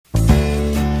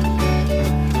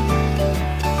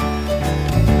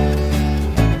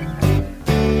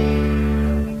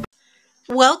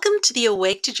Welcome to the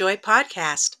Awake to Joy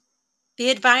podcast.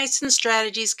 The advice and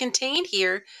strategies contained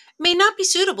here may not be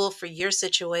suitable for your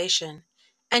situation,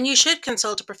 and you should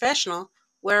consult a professional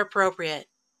where appropriate.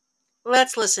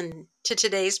 Let's listen to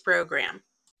today's program.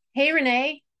 Hey,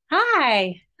 Renee.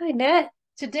 Hi. Hi, Net.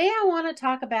 Today I want to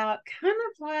talk about kind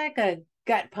of like a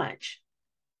gut punch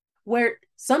where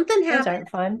something Those happened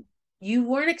aren't fun. you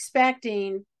weren't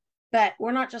expecting, but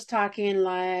we're not just talking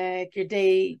like your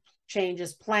day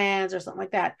changes plans or something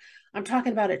like that. I'm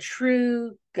talking about a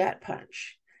true gut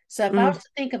punch. So if I was to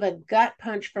think of a gut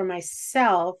punch for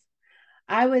myself,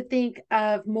 I would think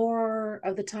of more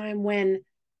of the time when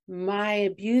my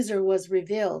abuser was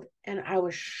revealed, and I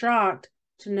was shocked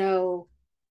to know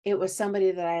it was somebody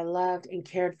that I loved and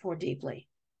cared for deeply.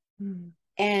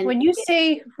 And When you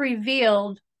say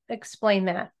revealed, explain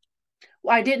that.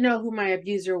 well, I didn't know who my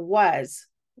abuser was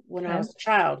when I Okay. was a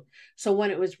child. So when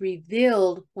it was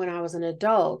revealed when I was an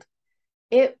adult,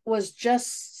 it was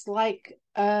just like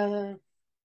a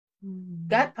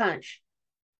gut punch.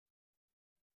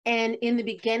 And in the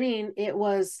beginning, it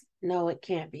was, no, it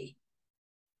can't be.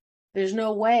 There's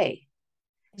no way.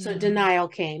 So denial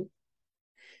came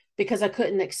because I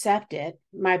couldn't accept it.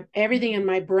 Everything in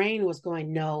my brain was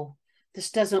going, no,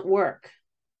 this doesn't work.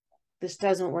 This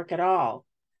doesn't work at all.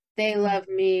 They love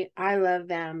me. I love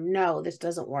them. No, this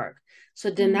doesn't work.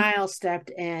 So denial stepped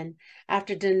in.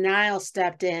 After denial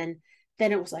stepped in,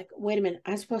 then it was like, wait a minute,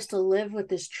 I'm supposed to live with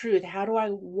this truth. How do I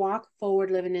walk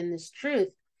forward living in this truth?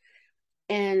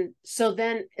 And so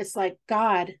then it's like,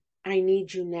 God, I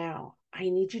need you now. I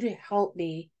need you to help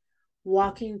me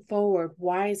walking forward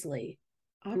wisely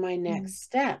on my next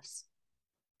steps.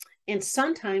 And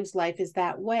sometimes life is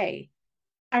that way.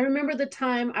 I remember the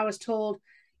time I was told,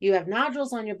 you have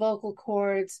nodules on your vocal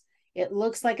cords. It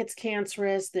looks like it's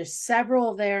cancerous. There's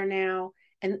several there now.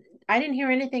 And I didn't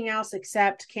hear anything else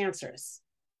except cancerous.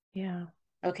 Yeah.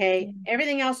 Okay.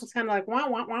 Everything else was kind of like, wah,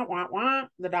 wah, wah, wah, wah,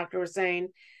 the doctor was saying.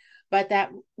 But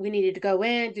that we needed to go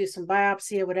in, do some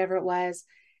biopsy or whatever it was.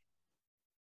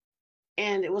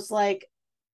 And it was like,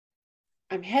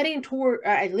 I'm heading toward,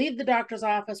 I leave the doctor's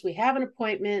office. We have an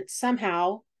appointment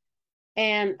somehow.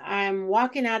 And I'm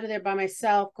walking out of there by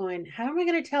myself going, how am I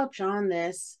going to tell John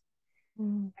this?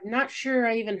 I'm not sure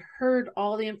I even heard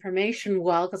all the information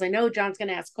well, because I know John's going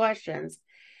to ask questions.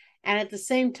 And at the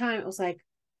same time, it was like,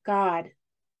 God,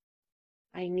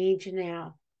 I need you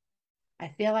now. I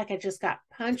feel like I just got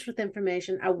punched with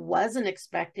information I wasn't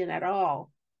expecting at all.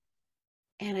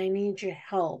 And I need your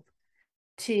help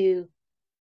to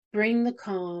bring the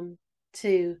calm,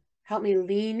 to help me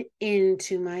lean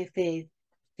into my faith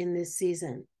in this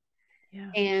season. Yeah.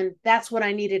 And that's what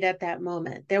I needed at that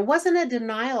moment. There wasn't a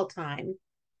denial time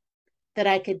that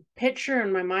I could picture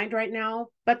in my mind right now,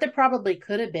 but there probably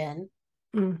could have been.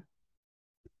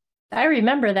 I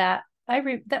remember that.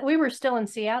 That we were still in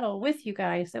Seattle with you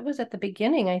guys. It was at the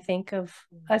beginning, I think, of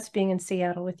us being in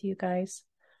Seattle with you guys.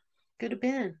 Could have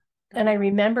been. And I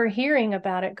remember hearing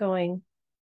about it going,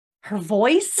 her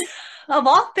voice of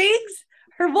all things,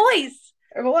 her voice.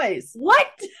 Her voice. What?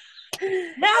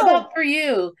 No. How about for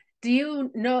you? Do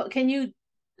you know, can you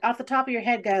off the top of your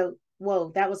head go,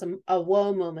 whoa, that was a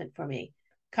whoa moment for me.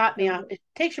 Caught me off. It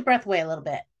takes your breath away a little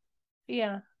bit.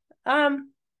 Yeah.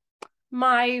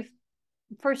 My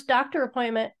first doctor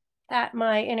appointment at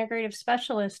my integrative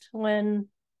specialist when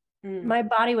my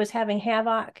body was having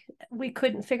havoc. We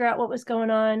couldn't figure out what was going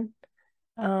on.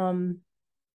 I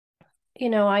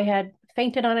had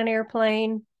fainted on an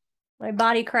airplane. My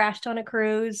body crashed on a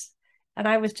cruise, and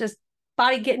I was just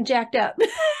body getting jacked up.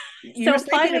 You were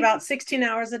sleeping about 16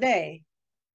 hours a day.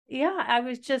 Yeah, I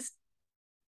was just,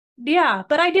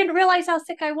 but I didn't realize how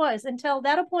sick I was until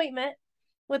that appointment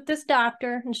with this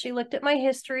doctor, and she looked at my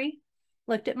history,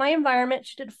 looked at my environment.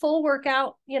 She did a full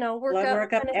workout, blood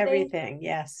workup, everything.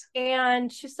 Yes.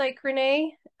 And she's like,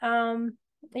 Renee,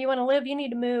 you want to live, you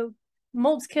need to move.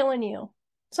 Mold's killing you.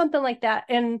 Something like that.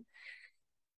 And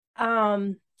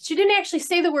she didn't actually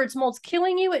say the words mold's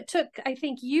killing you. It took, I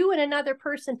think, you and another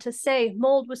person to say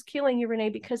mold was killing you, Renee,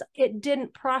 because it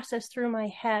didn't process through my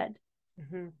head.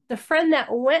 The friend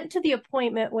that went to the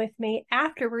appointment with me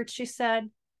afterwards, she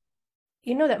said,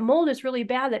 that mold is really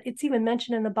bad, that it's even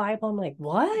mentioned in the Bible. I'm like,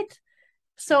 what?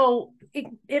 So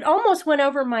it almost went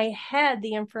over my head,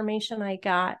 the information I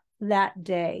got that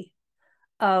day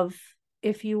of,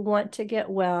 if you want to get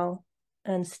well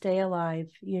and stay alive,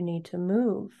 you need to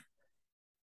move.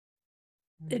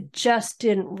 It just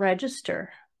didn't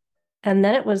register. And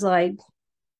then it was like,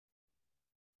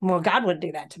 well, God wouldn't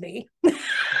do that to me.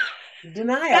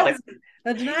 Denial. was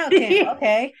The denial camp.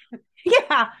 Okay.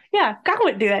 yeah. God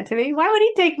wouldn't do that to me. Why would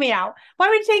he take me out? Why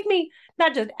would he take me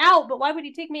not just out, but why would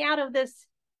he take me out of this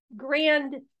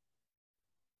grand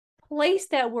place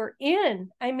that we're in?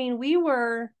 I mean,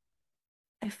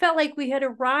 I felt like we had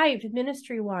arrived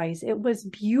ministry wise. It was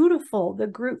beautiful, the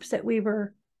groups that we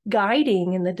were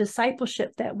guiding and the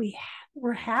discipleship that we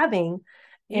were having.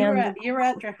 You were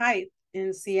at your height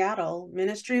in Seattle,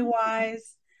 ministry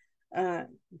wise,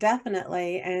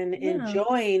 definitely, and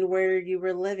enjoying where you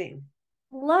were living.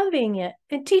 Loving it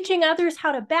and teaching others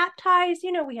how to baptize.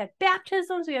 You know, we had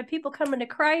baptisms, we had people coming to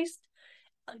Christ.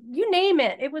 You name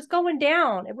it, it was going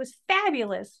down. It was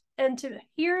fabulous. And to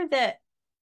hear that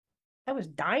I was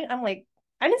dying, I'm like,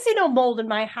 I didn't see no mold in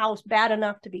my house bad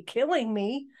enough to be killing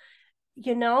me,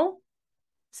 you know?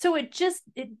 So it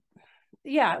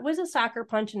was a soccer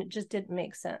punch and it just didn't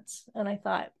make sense. And I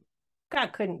thought,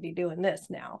 God couldn't be doing this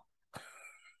now.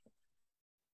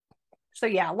 So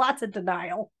yeah, lots of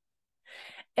denial.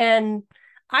 And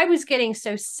I was getting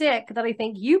so sick that I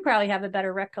think you probably have a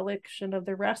better recollection of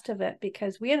the rest of it,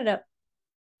 because we ended up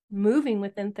moving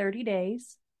within 30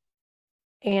 days.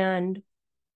 And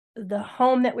the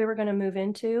home that we were going to move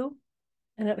into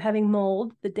ended up having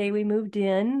mold the day we moved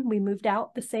in. We moved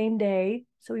out the same day.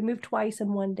 So we moved twice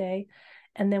in one day.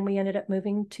 And then we ended up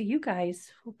moving to you guys.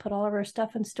 We put all of our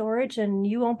stuff in storage and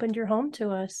you opened your home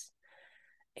to us.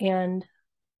 And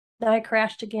then I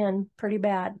crashed again pretty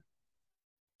bad.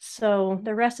 So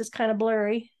the rest is kind of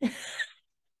blurry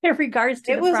in regards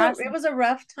to the process. It was a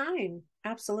rough time.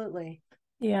 Absolutely.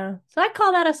 Yeah. So I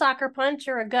call that a soccer punch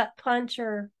or a gut punch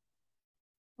or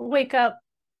wake up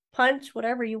punch,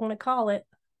 whatever you want to call it.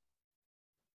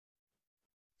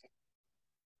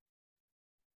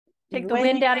 Take the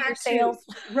wind out of your sails.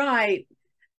 Right.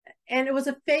 And it was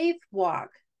a faith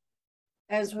walk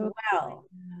as well.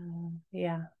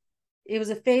 Yeah. It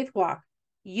was a faith walk.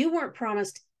 You weren't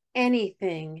promised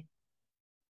anything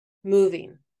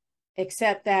moving,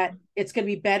 except that it's going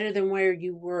to be better than where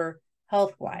you were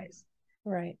health-wise.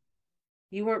 Right.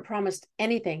 You weren't promised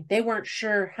anything. They weren't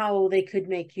sure how they could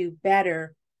make you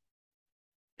better,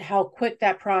 how quick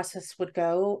that process would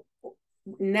go.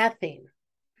 Nothing.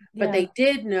 But they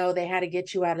did know they had to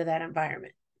get you out of that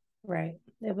environment. Right.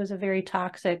 It was a very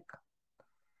toxic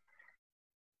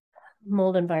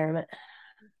mold environment.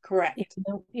 Correct.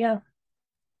 Yeah.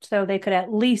 So they could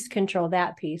at least control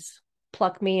that piece,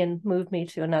 pluck me and move me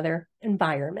to another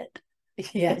environment.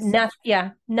 Yes.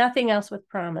 Nothing else was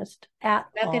promised at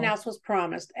all. Nothing else was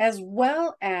promised, as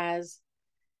well as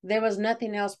there was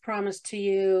nothing else promised to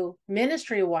you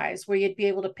ministry-wise, where you'd be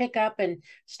able to pick up and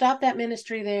stop that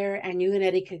ministry there, and you and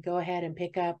Eddie could go ahead and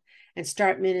pick up and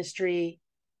start ministry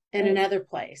in another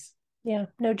place. Yeah,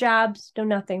 no jobs, no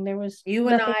nothing. There was you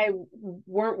nothing. And I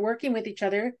weren't working with each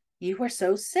other. You were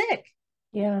so sick.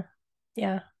 Yeah.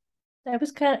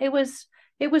 It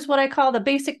was what I call the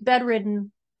basic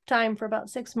bedridden time for about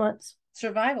 6 months.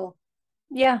 Survival.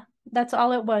 Yeah, that's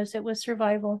all it was. It was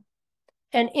survival.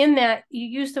 And in that, you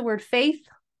use the word faith.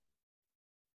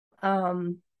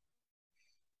 My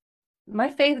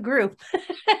faith grew.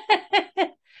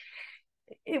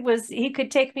 It was, he could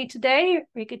take me today, or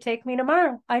he could take me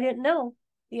tomorrow. I didn't know,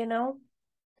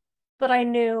 but I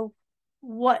knew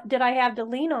what did I have to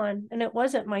lean on. And it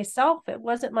wasn't myself. It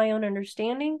wasn't my own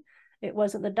understanding. It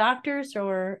wasn't the doctors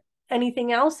or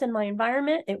anything else in my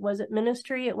environment. It wasn't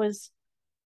ministry.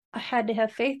 I had to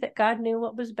have faith that God knew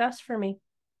what was best for me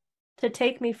to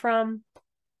take me from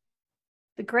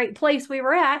the great place we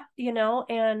were at,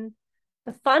 and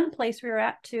the fun place we were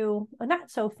at to a not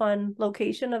so fun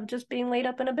location of just being laid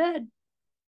up in a bed.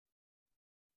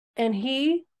 And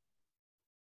he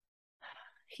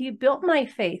built my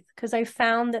faith, because I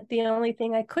found that the only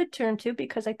thing I could turn to,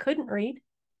 because I couldn't read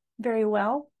very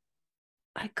well,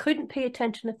 I couldn't pay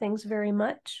attention to things very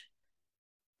much,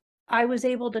 I was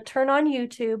able to turn on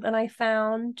YouTube and I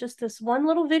found just this one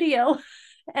little video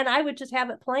and I would just have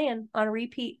it playing on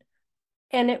repeat.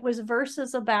 And it was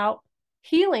verses about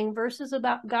healing, verses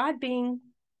about God being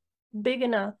big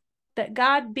enough, that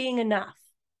God being enough.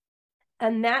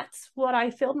 And that's what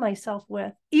I filled myself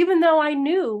with, even though I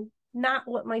knew not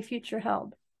what my future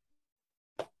held.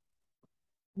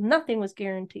 Nothing was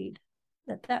guaranteed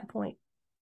at that point.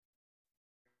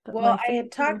 But well, I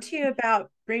had talked to you about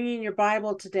bringing your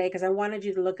Bible today because I wanted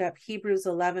you to look up Hebrews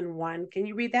 11:1. Can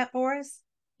you read that for us?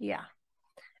 Yeah.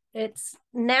 It's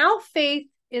now faith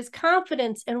is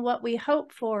confidence in what we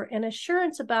hope for and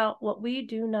assurance about what we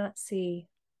do not see.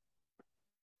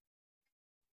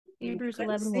 Hebrews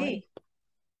 11:1.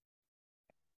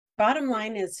 Bottom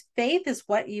line is faith is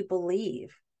what you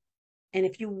believe. And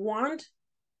if you want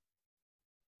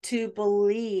to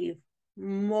believe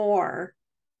more,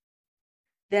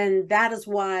 then that is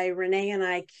why Renee and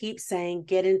I keep saying,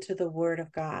 get into the Word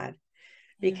of God.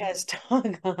 Because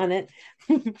doggone it,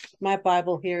 my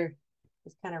Bible here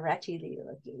is kind of ratchetly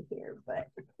looking here, but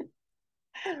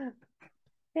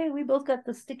hey, we both got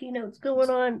the sticky notes going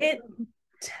on. It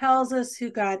tells us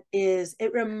who God is.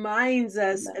 It reminds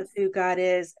us of who God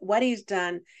is, what He's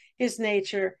done, His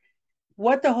nature,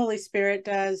 what the Holy Spirit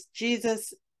does,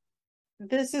 Jesus.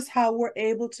 This is how we're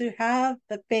able to have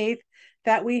the faith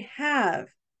that we have.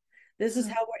 This is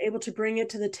how we're able to bring it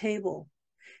to the table,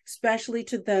 especially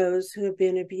to those who have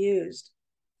been abused.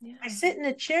 Yeah. I sit in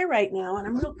a chair right now and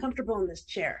I'm real comfortable in this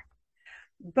chair,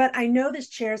 but I know this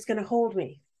chair is going to hold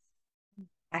me.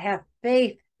 I have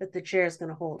faith that the chair is going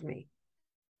to hold me.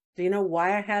 Do you know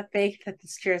why I have faith that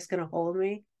this chair is going to hold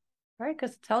me? Right,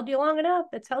 because it's held you long enough.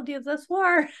 It's held you this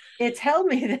far. It's held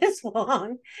me this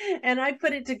long. And I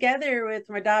put it together with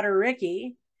my daughter,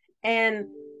 Ricky, and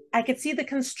I could see the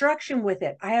construction with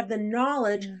it. I have the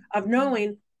knowledge of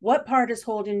knowing what part is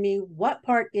holding me, what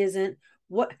part isn't.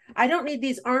 What I don't need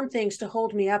these arm things to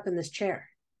hold me up in this chair.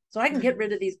 So I can get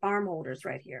rid of these arm holders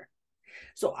right here.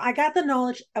 So I got the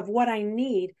knowledge of what I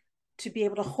need to be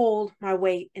able to hold my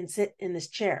weight and sit in this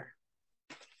chair.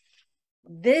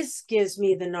 This gives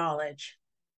me the knowledge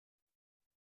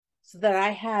so that I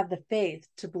have the faith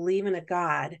to believe in a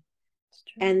God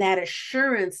and that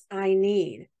assurance I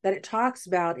need that it talks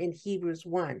about in Hebrews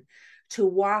 1 to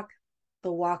walk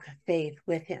the walk of faith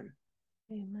with Him.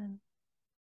 Amen.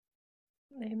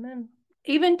 Amen.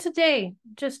 Even today,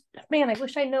 just, man, I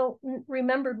wish I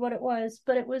remembered what it was,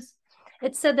 but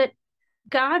it said that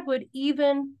God would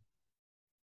even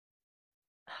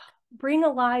bring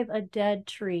alive a dead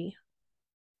tree.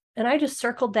 And I just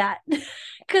circled that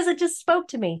because it just spoke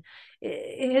to me.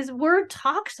 His word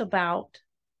talks about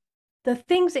the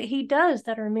things that He does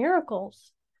that are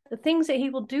miracles, the things that He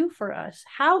will do for us,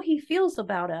 how He feels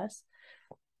about us.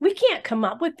 We can't come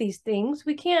up with these things.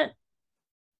 We can't.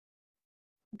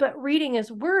 But reading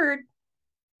His word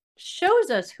shows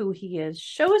us who He is,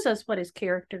 shows us what His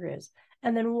character is.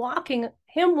 And then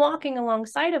Him walking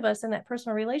alongside of us in that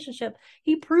personal relationship,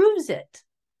 He proves it.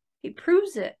 He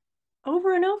proves it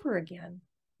over and over again.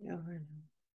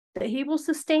 That He will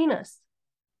sustain us.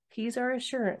 He's our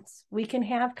assurance. We can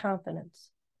have confidence.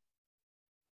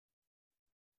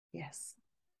 Yes.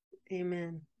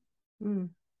 Amen.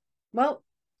 Well,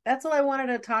 that's all I wanted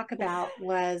to talk about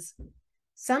was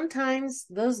sometimes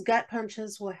those gut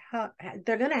punches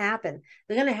they're going to happen.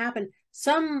 They're going to happen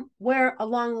somewhere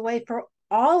along the way for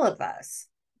all of us.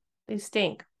 They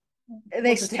stink.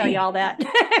 They stink. Tell you all that.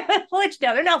 We'll let you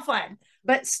know. They're no fun.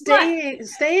 But stay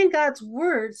in God's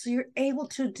word so you're able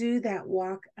to do that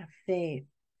walk of faith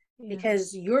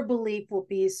because your belief will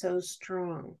be so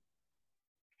strong.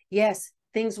 Yes,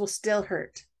 things will still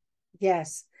hurt.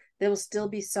 Yes, there will still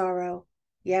be sorrow.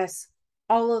 Yes,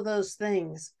 all of those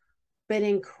things. But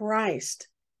in Christ,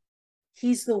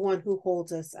 He's the one who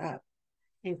holds us up.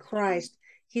 In Christ,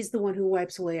 He's the one who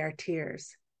wipes away our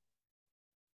tears.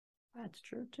 That's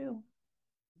true too.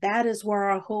 That is where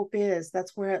our hope is.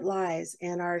 That's where it lies.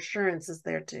 And our assurance is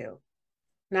there too.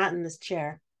 Not in this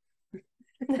chair.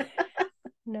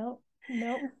 No.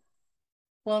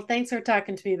 Well, thanks for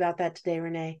talking to me about that today,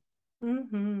 Renee.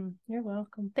 You're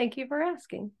welcome. Thank you for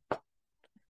asking.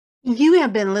 You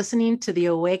have been listening to the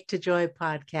Awake to Joy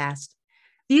podcast.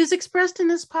 Views expressed in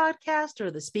this podcast are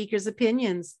the speaker's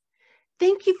opinions.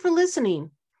 Thank you for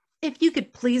listening. If you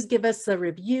could please give us a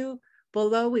review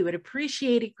below, we would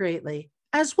appreciate it greatly,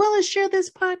 as well as share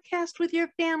this podcast with your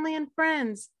family and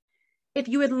friends. If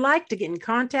you would like to get in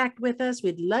contact with us,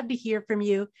 we'd love to hear from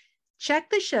you. Check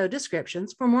the show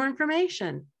descriptions for more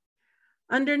information.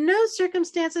 Under no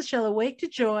circumstances shall Awake to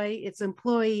Joy, its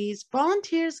employees,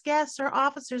 volunteers, guests, or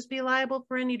officers be liable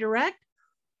for any direct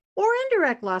or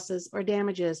indirect losses or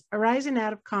damages arising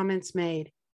out of comments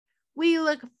made. We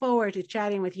look forward to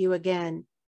chatting with you again.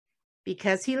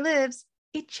 Because He lives,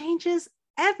 it changes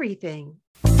everything.